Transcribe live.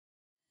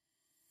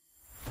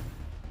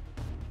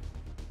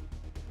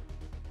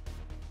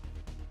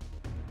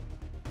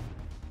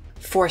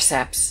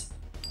Forceps.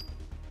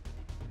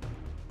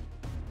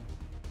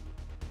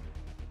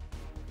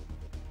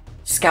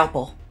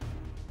 Scalpel.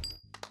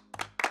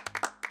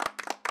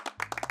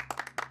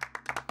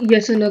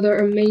 Yet another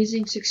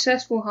amazing,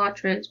 successful heart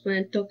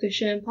transplant, Dr.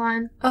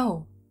 Champagne.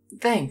 Oh,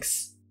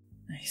 thanks.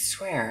 I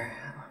swear,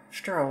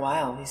 after a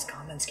while these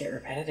comments get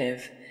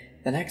repetitive.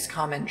 The next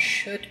comment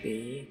should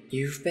be,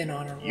 you've been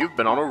on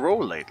a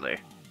roll lately.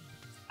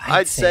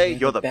 I'd say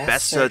you're the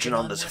best surgeon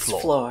on this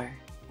floor.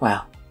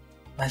 Well,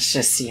 let's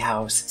just see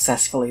how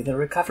successfully the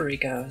recovery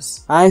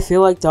goes. I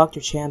feel like Dr.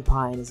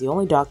 Champagne is the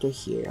only doctor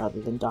here, other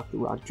than Dr.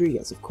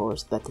 Rodriguez, of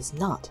course, that does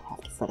not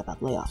have to fret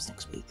about layoffs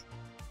next week.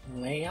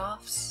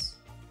 Layoffs?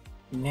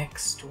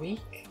 Next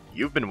week?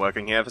 You've been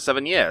working here for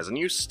 7 years, and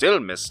you still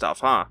miss stuff,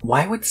 huh?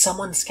 Why would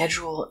someone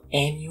schedule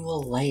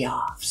annual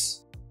layoffs?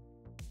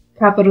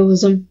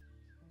 Capitalism.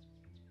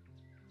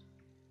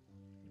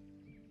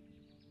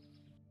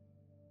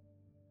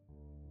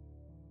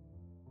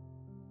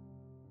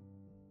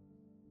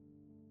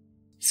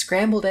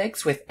 Scrambled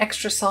eggs with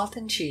extra salt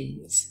and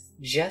cheese,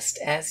 just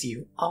as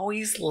you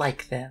always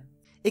like them.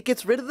 It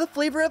gets rid of the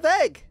flavor of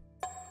egg.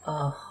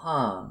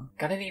 Uh-huh.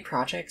 Got any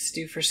projects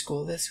due for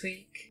school this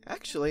week?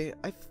 Actually,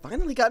 I've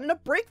finally gotten a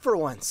break for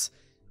once.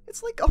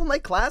 It's like all my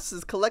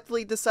classes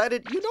collectively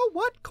decided, you know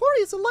what, Corey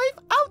is a life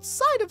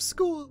outside of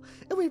school,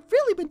 and we've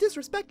really been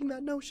disrespecting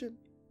that notion.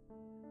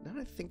 Now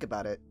that I think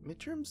about it,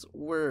 midterms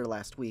were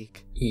last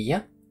week.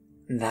 Yep,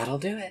 that'll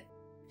do it.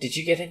 Did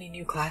you get any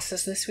new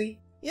classes this week?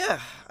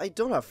 Yeah, I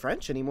don't have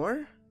French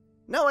anymore.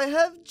 Now I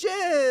have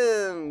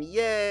gym!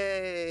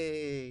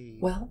 Yay!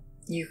 Well,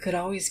 you could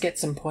always get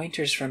some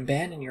pointers from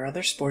Ben and your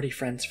other sporty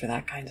friends for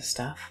that kind of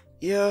stuff.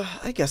 Yeah,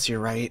 I guess you're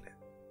right.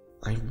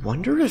 I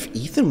wonder if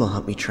Ethan will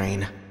help me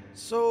train.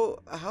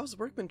 So, how's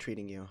work been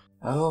treating you?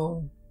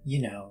 Oh,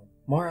 you know,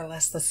 more or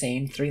less the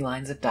same 3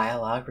 lines of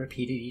dialogue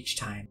repeated each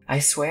time. I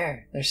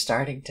swear, they're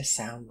starting to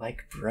sound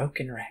like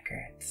broken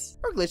records.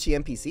 Or glitchy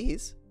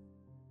NPCs.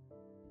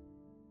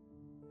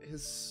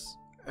 Is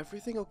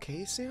everything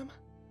okay, Sam?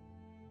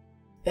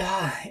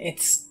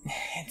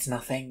 It's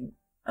nothing.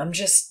 I'm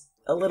just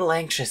a little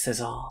anxious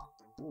is all.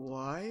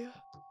 Why?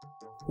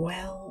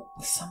 Well,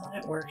 someone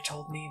at work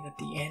told me that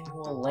the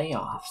annual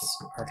layoffs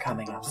are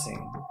coming up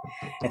soon.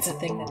 It's a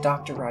thing that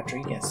Dr.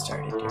 Rodriguez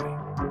started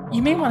doing.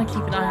 You may want to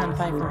keep an eye on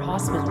Pfeiffer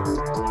Hospital.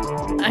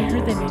 I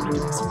heard they may be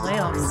doing some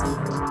layoffs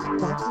soon.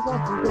 Dr.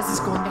 Rodriguez is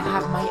going to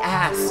have my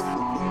ass.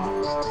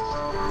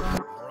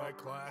 Alright,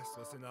 class,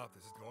 listen up.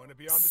 This is going to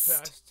be on the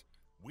test.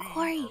 We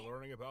Corey. are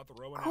learning about the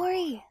Roman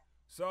Corey. Empire.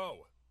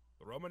 So,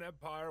 the Roman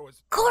Empire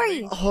was...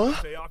 Corey! Huh?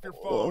 Stay off your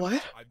phone.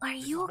 What? Are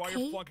This you is why okay?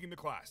 you're flunking the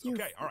class. You've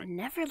Okay, all right.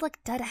 never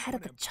looked dead ahead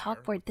of the Roman Empire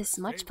chalkboard this was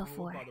much state ruled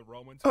before. by the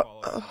Romans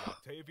following the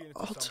Octavian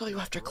I'll tell you Consumption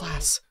after rule-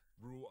 class.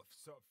 rule of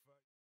so-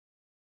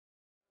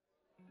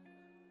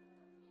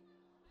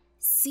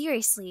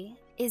 Seriously,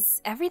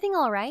 is everything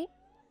alright?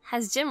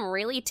 Has gym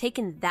really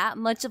taken that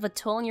much of a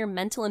toll on your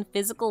mental and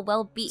physical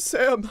well-being?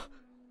 Sam,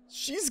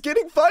 she's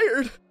getting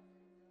fired.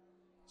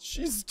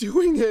 She's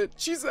doing it.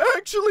 She's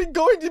actually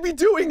going to be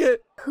doing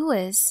it. Who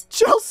is?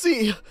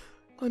 Chelsea!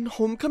 On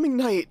homecoming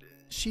night,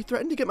 she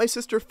threatened to get my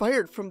sister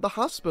fired from the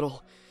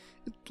hospital.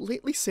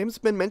 Lately, Sam's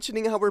been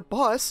mentioning how her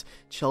boss,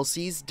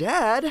 Chelsea's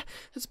dad,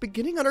 is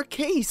beginning on her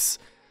case.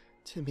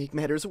 To make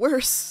matters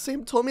worse,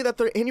 Sam told me that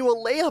their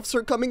annual layoffs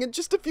are coming in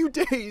just a few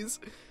days.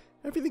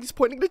 Everything's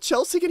pointing to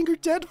Chelsea getting her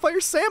dad to fire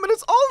Sam, and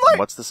it's all my—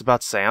 What's this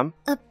about Sam?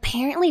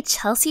 Apparently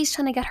Chelsea's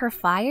trying to get her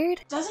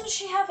fired? Doesn't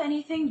she have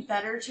anything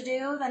better to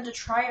do than to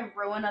try and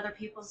ruin other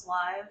people's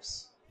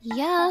lives?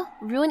 Yeah,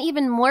 ruin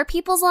even more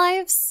people's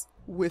lives?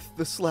 With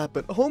the slap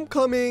at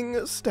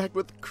homecoming, stacked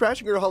with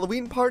crashing her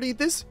Halloween party,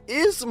 this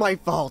is my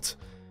fault.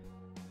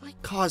 I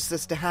caused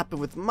this to happen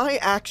with my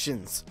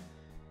actions.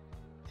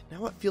 And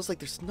now it feels like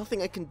there's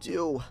nothing I can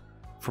do.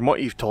 From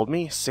what you've told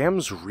me,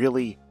 Sam's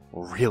really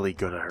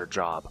good at her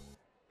job.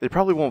 They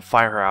probably won't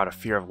fire her out of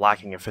fear of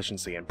lacking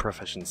efficiency and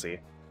proficiency.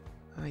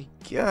 I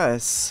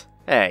guess.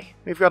 Hey,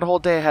 we've got a whole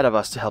day ahead of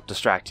us to help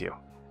distract you.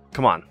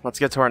 Come on, let's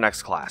get to our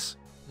next class.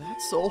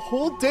 That's a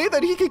whole day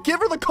that he could give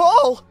her the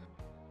call!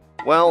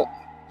 Well,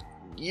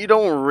 you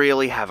don't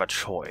really have a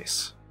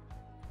choice.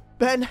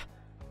 Ben,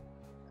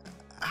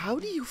 how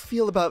do you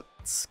feel about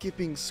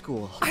skipping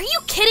school? Are you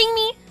kidding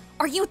me?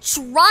 Are you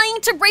trying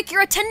to break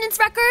your attendance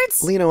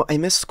records? Lino, I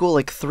missed school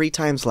like 3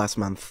 times last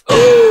month.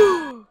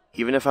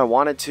 Even if I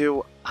wanted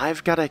to,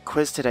 I've got a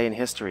quiz today in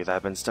history that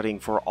I've been studying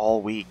for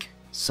all week.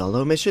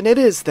 Solo mission it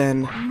is,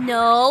 then.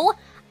 No,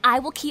 I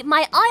will keep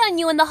my eye on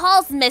you in the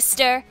halls,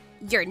 mister.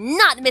 You're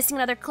not missing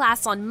another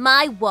class on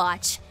my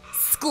watch,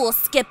 school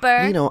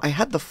skipper. Lino, I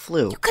had the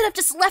flu. You could have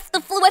just left the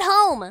flu at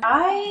home.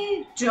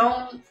 I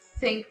don't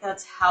think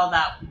that's how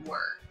that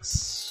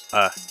works.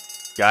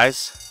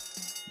 Guys?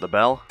 The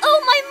bell? Oh,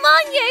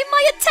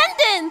 my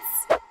attendance!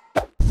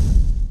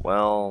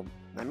 Well,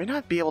 I may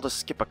not be able to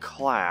skip a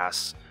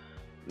class,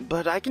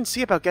 but I can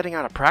see about getting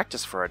out of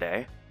practice for a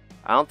day.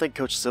 I don't think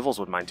Coach Civils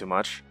would mind too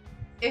much.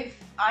 If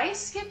I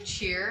skip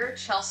cheer,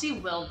 Chelsea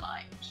will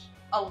mind.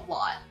 A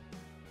lot.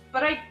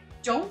 But I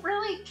don't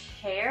really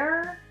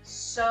care,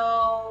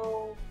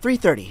 so...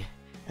 3:30.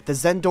 At the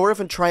Zendorov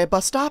and Triya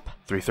bus stop?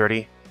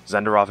 3:30,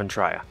 Zendorov and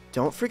Triya.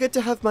 Don't forget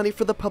to have money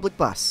for the public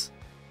bus.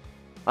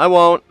 I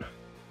won't.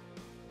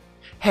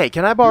 Hey,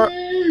 can I borrow...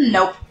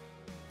 Nope.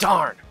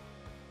 Darn!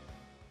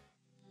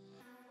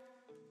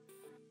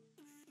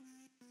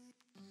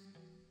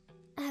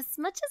 As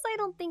much as I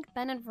don't think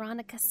Ben and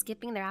Veronica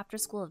skipping their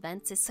after-school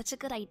events is such a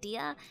good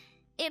idea,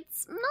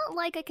 it's not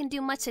like I can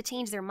do much to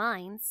change their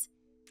minds.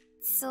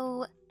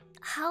 So,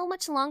 how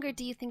much longer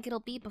do you think it'll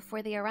be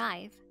before they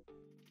arrive?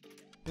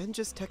 Ben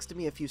just texted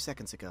me a few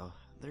seconds ago.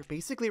 They're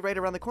basically right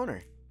around the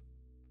corner.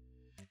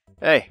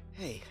 Hey.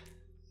 Hey,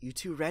 you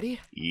two ready?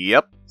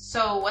 Yep.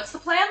 So, what's the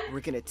plan? We're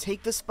gonna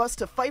take this bus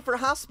to Pfeiffer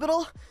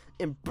Hospital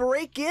and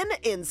break in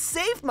and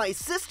save my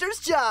sister's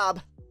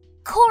job!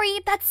 Corey,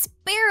 that's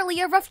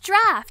barely a rough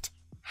draft.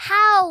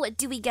 How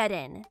do we get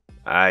in?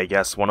 I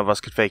guess one of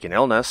us could fake an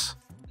illness.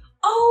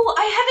 Oh,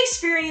 I have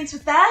experience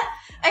with that.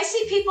 I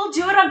see people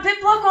do it on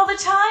BitBlock all the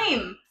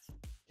time.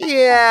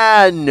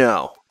 Yeah,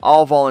 no.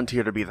 I'll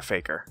volunteer to be the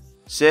faker.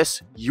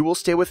 Sis, you will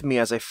stay with me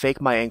as I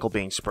fake my ankle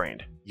being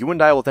sprained. You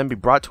and I will then be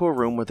brought to a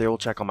room where they will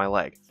check on my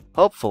leg.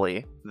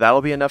 Hopefully, that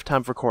will be enough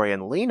time for Corey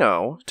and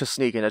Lino to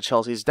sneak into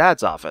Chelsea's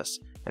dad's office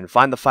and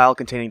find the file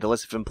containing the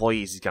list of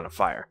employees he's gonna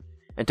fire.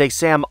 And take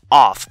Sam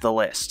off the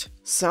list.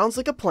 Sounds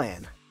like a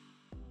plan.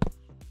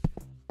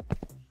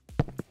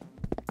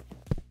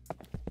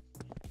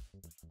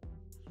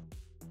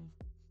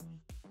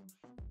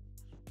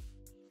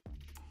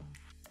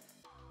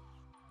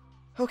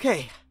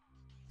 Okay,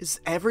 is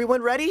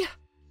everyone ready?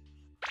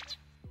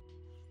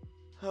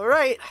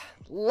 Alright,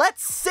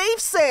 let's save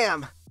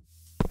Sam!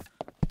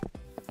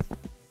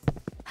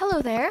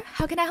 Hello there,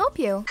 how can I help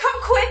you?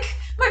 Come quick!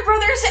 My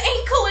brother's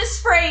ankle is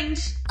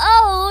sprained!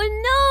 Oh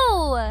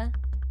no!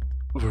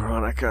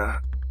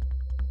 Veronica,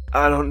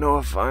 I don't know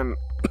if I'm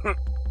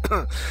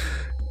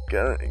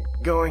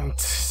going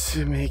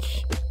to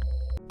make...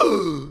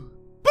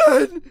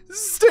 Ben,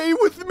 stay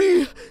with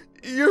me!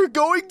 You're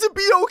going to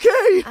be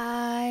okay!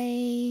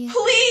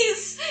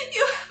 Please!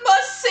 You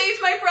must save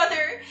my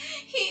brother!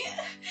 He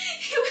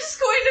was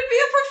going to be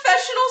a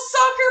professional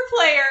soccer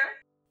player!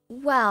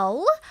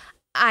 Well,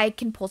 I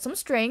can pull some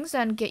strings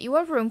and get you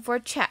a room for a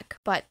check,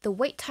 but the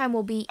wait time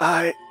will be...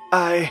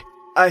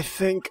 I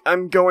think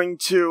I'm going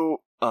to,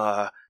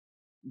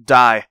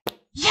 die.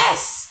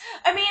 Yes!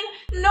 I mean,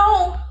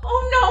 no!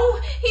 Oh no!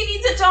 He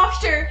needs a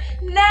doctor!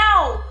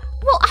 Now!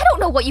 Well, I don't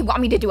know what you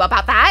want me to do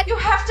about that! You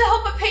have to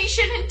help a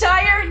patient in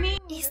dire need!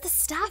 Is the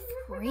staff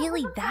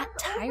really that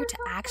tired to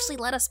actually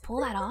let us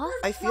pull that off?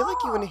 I feel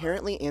like you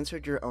inherently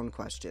answered your own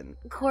question.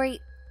 Corey,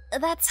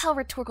 that's how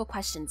rhetorical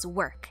questions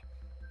work.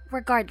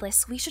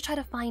 Regardless, we should try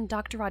to find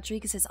Dr.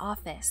 Rodriguez's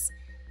office.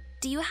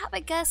 Do you have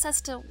a guess as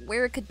to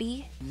where it could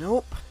be?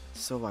 Nope.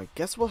 So I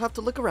guess we'll have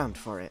to look around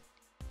for it.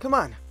 Come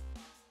on.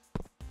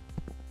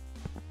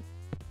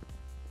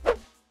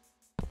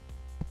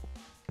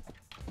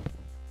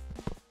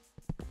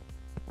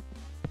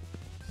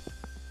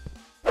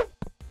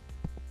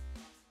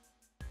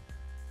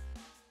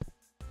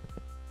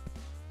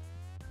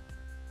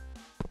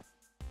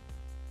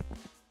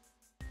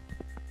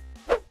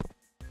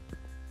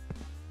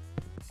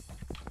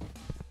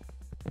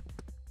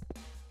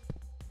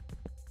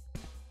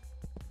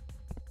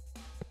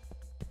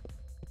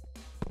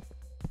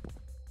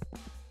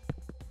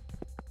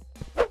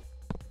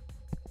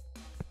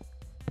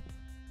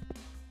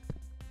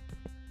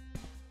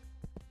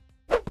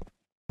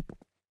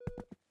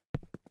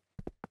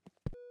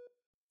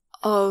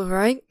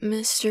 Alright,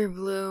 Mr.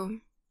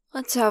 Blue.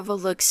 Let's have a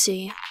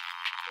look-see.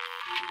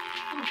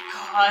 Oh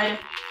god.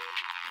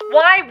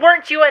 Why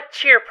weren't you at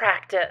cheer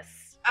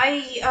practice?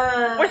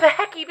 Where the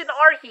heck even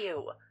are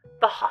you?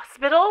 The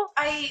hospital?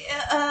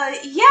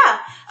 Yeah.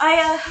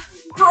 I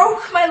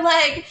broke my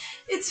leg.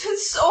 It's been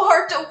so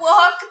hard to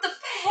walk. The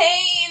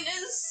pain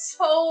is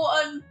so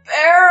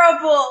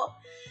unbearable.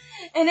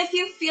 And if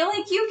you feel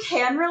like you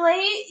can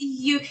relate,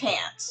 you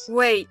can't.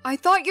 Wait, I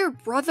thought your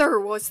brother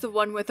was the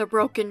one with a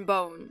broken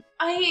bone.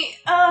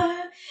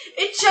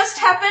 It just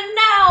happened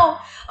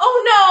now.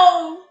 Oh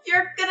no,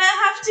 you're gonna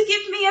have to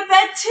give me a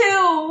bed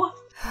too.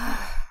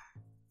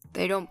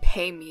 They don't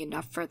pay me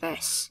enough for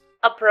this.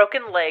 A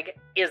broken leg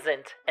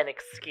isn't an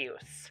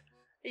excuse.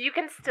 You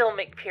can still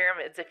make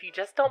pyramids if you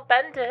just don't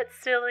bend it,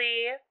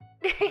 silly.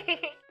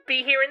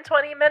 Be here in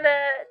 20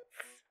 minutes.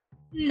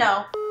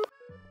 No.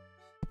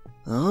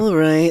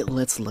 Alright,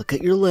 let's look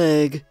at your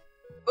leg.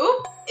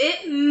 Oop,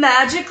 it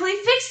magically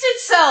fixed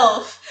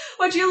itself.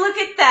 Would you look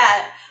at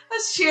that?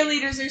 Us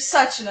cheerleaders are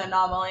such an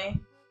anomaly.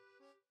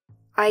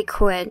 I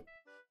quit.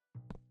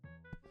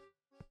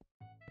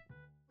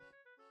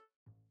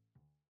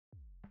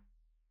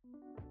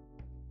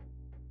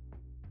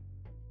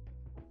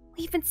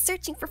 We've been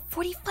searching for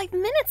 45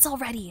 minutes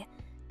already.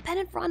 Ben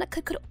and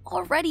Veronica could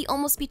already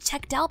almost be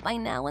checked out by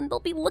now, and they'll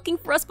be looking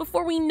for us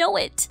before we know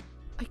it.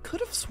 I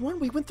could have sworn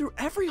we went through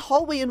every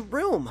hallway and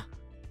room.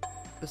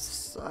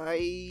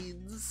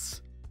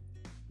 Besides...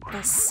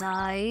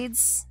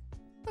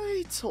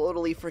 I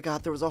totally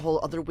forgot there was a whole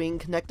other wing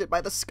connected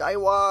by the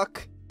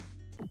skywalk.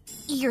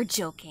 You're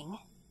joking.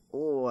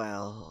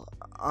 Well,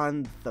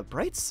 on the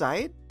bright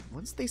side,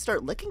 once they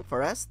start looking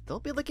for us, they'll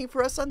be looking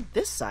for us on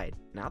this side,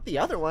 not the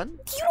other one.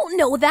 You don't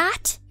know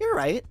that! You're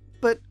right,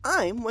 but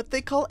I'm what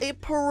they call a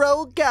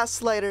pro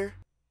gaslighter.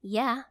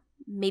 Yeah,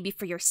 maybe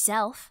for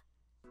yourself.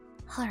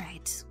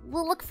 Alright,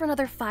 we'll look for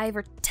another 5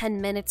 or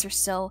 10 minutes or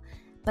so,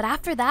 but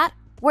after that,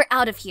 we're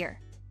out of here.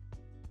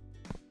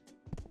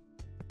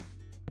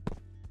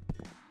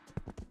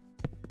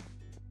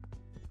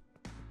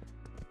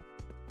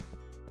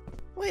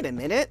 Wait a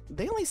minute,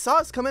 they only saw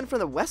us come in from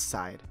the west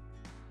side.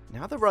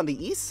 Now that we're on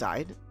the east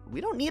side,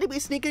 we don't need to be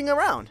sneaking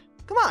around.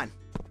 Come on.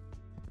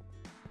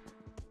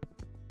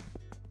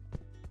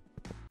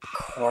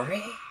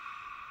 Corey?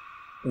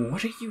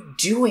 What are you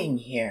doing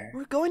here?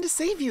 We're going to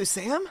save you,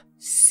 Sam.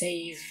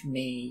 Save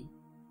me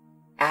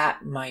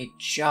at my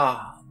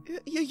job.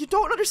 You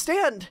don't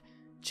understand.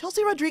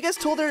 Chelsea Rodriguez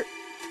told her...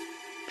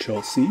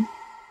 Chelsea?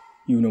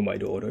 You know my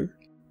daughter?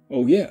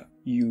 Oh yeah,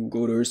 you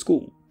go to her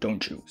school,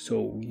 don't you?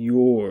 So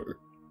you're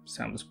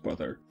Sam's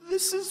brother.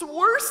 This is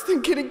worse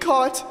than getting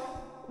caught.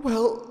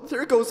 Well,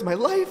 there goes my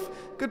life.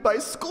 Goodbye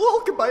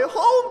school, goodbye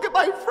home,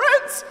 goodbye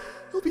friends.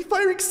 They'll be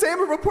firing Sam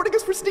and reporting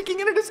us for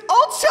sneaking in, and it's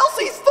all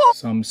Chelsea's fault!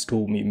 Sam's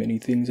told me many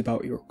things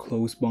about your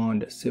close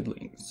bond as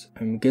siblings.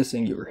 I'm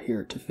guessing you're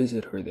here to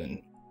visit her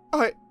then.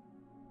 Huh?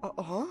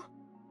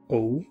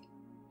 Oh?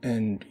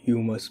 And you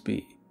must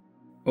be...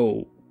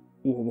 Oh,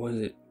 what was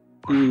it?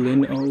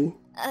 Lino?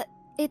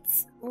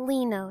 It's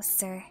Lino,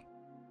 sir.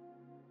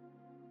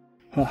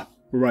 Ha,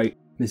 right.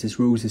 Mrs.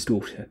 Rose's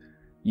daughter.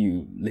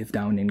 You live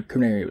down in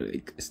Canary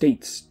Lake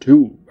Estates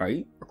too,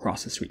 right?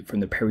 Across the street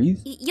from the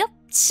Perrys? Yep,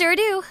 sure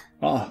do.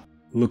 Ah,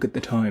 look at the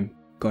time.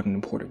 Got an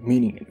important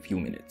meeting in a few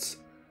minutes.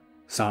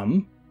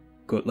 Sam,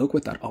 good luck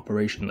with that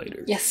operation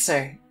later. Yes,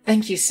 sir.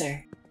 Thank you,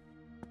 sir.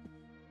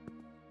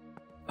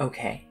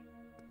 Okay.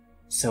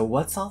 So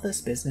what's all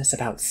this business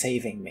about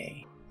saving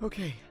me?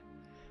 Okay.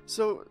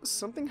 So,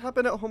 something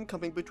happened at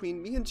homecoming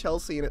between me and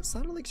Chelsea, and it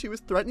sounded like she was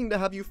threatening to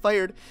have you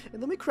fired,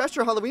 and then we crashed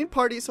her Halloween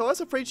party, so I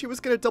was afraid she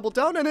was going to double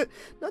down on it.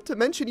 Not to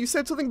mention, you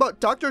said something about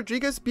Dr.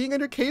 Rodriguez being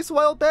in her case a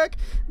while back,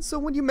 and so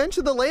when you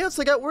mentioned the layouts,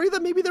 I got worried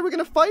that maybe they were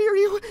going to fire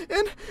you,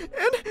 and...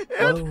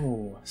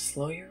 Oh,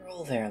 slow your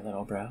roll there,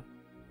 little bro.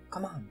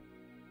 Come on.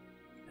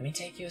 Let me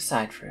take you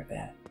aside for a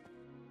bit.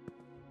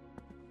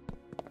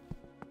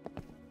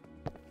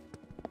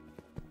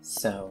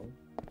 So...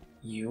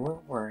 you were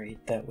worried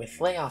that with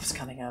layoffs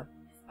coming up,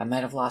 I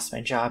might have lost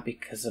my job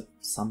because of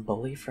some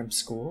bully from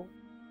school?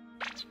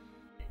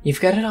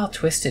 You've got it all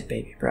twisted,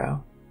 baby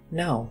bro.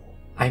 No,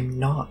 I'm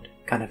not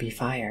gonna be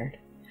fired.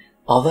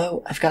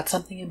 Although, I've got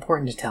something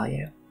important to tell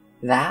you.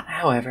 That,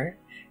 however,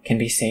 can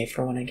be saved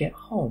for when I get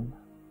home.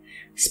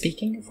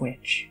 Speaking of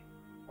which,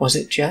 was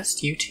it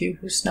just you two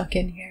who snuck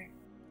in here?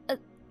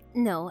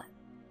 No.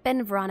 Ben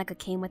and Veronica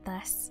came with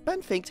us.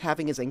 Ben faked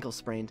having his ankle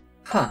sprained.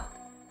 Huh.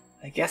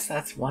 I guess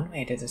that's one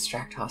way to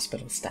distract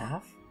hospital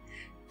staff.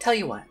 Tell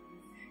you what,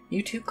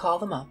 you two call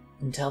them up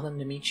and tell them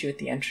to meet you at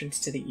the entrance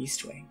to the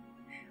East Wing.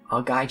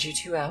 I'll guide you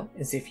two out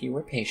as if you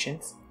were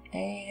patients,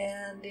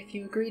 and if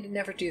you agree to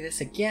never do this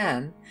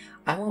again,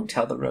 I won't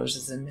tell the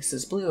Roses and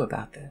Mrs. Blue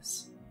about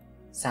this.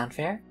 Sound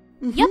fair?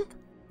 Mm-hmm. Yep.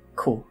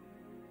 Cool.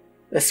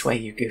 This way,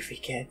 you goofy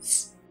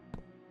kids.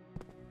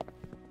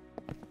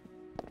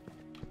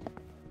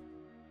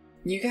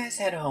 You guys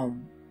head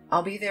home.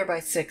 I'll be there by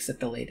 6 at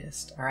the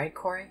latest, alright,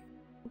 Corey?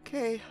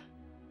 Okay.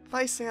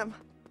 Bye, Sam.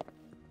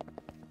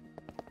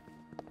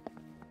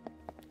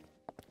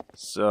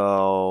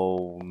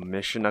 So,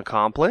 mission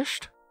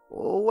accomplished?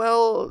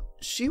 Well,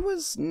 she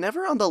was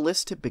never on the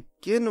list to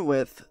begin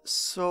with,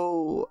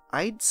 so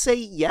I'd say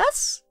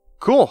yes?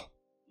 Cool.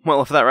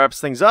 Well, if that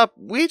wraps things up,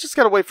 we just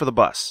gotta wait for the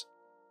bus.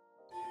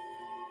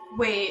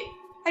 Wait,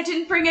 I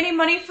didn't bring any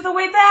money for the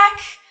way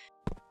back?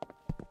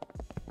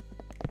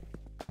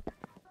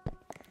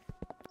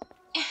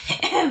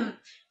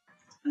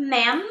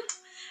 Ma'am,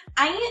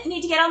 I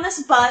need to get on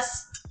this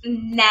bus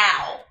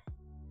now.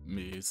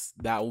 Miss,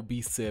 that will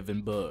be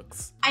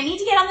 $7. I need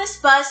to get on this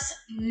bus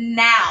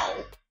now.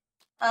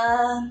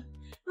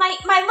 My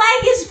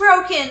leg is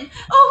broken.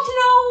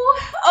 Oh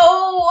no.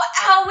 Oh,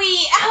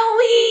 owie,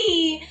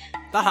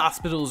 owie. The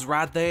hospital's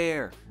right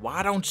there.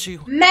 Why don't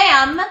you?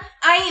 Ma'am,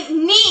 I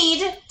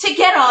need to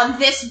get on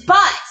this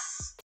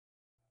bus.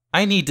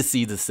 I need to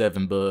see the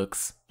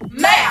 $7.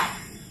 Ma'am,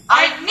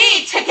 I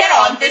need to get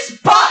on this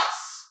bus.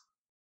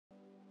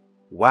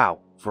 Wow,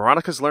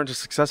 Veronica's learned to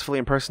successfully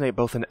impersonate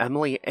both an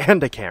Emily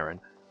and a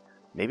Karen.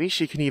 Maybe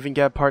she can even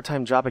get a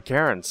part-time job at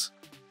Karen's.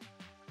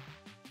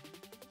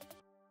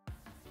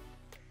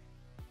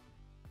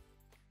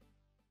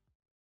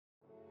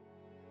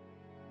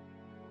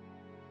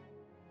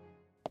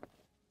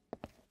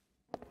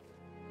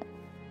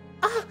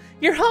 Ah,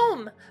 you're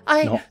home!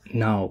 Not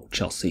now,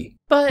 Chelsea.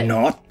 But...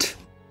 Not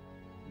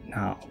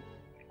now.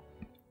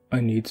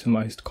 I need some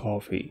iced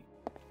coffee.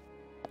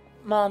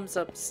 Mom's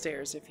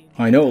upstairs if you need.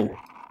 I know.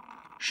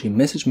 She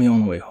messaged me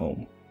on the way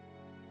home.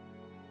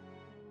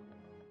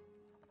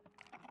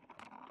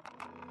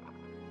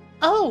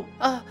 Oh,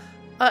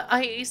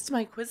 I aced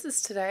my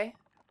quizzes today.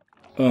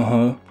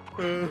 Uh-huh.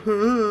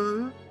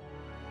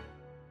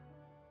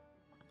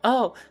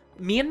 Oh,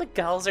 me and the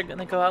gals are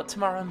gonna go out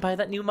tomorrow and buy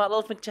that new model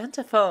of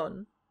magenta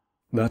phone.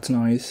 That's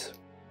nice.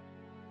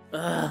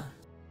 Ugh.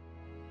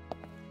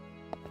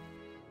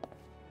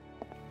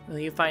 Will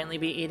you finally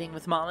be eating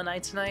with Mom and I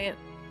tonight?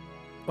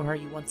 Or are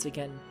you once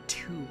again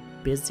too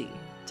busy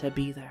to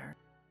be there?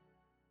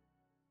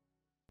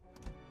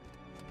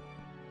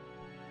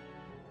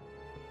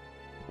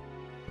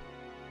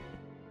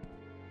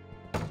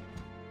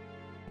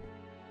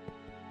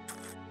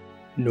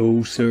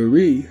 No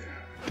siree,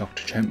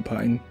 Dr.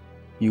 Champagne.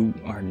 You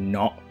are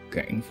not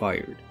getting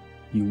fired.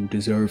 You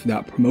deserve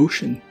that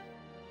promotion.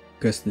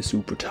 Guess the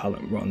super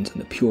talent runs in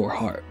the pure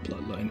heart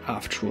bloodline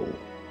after all.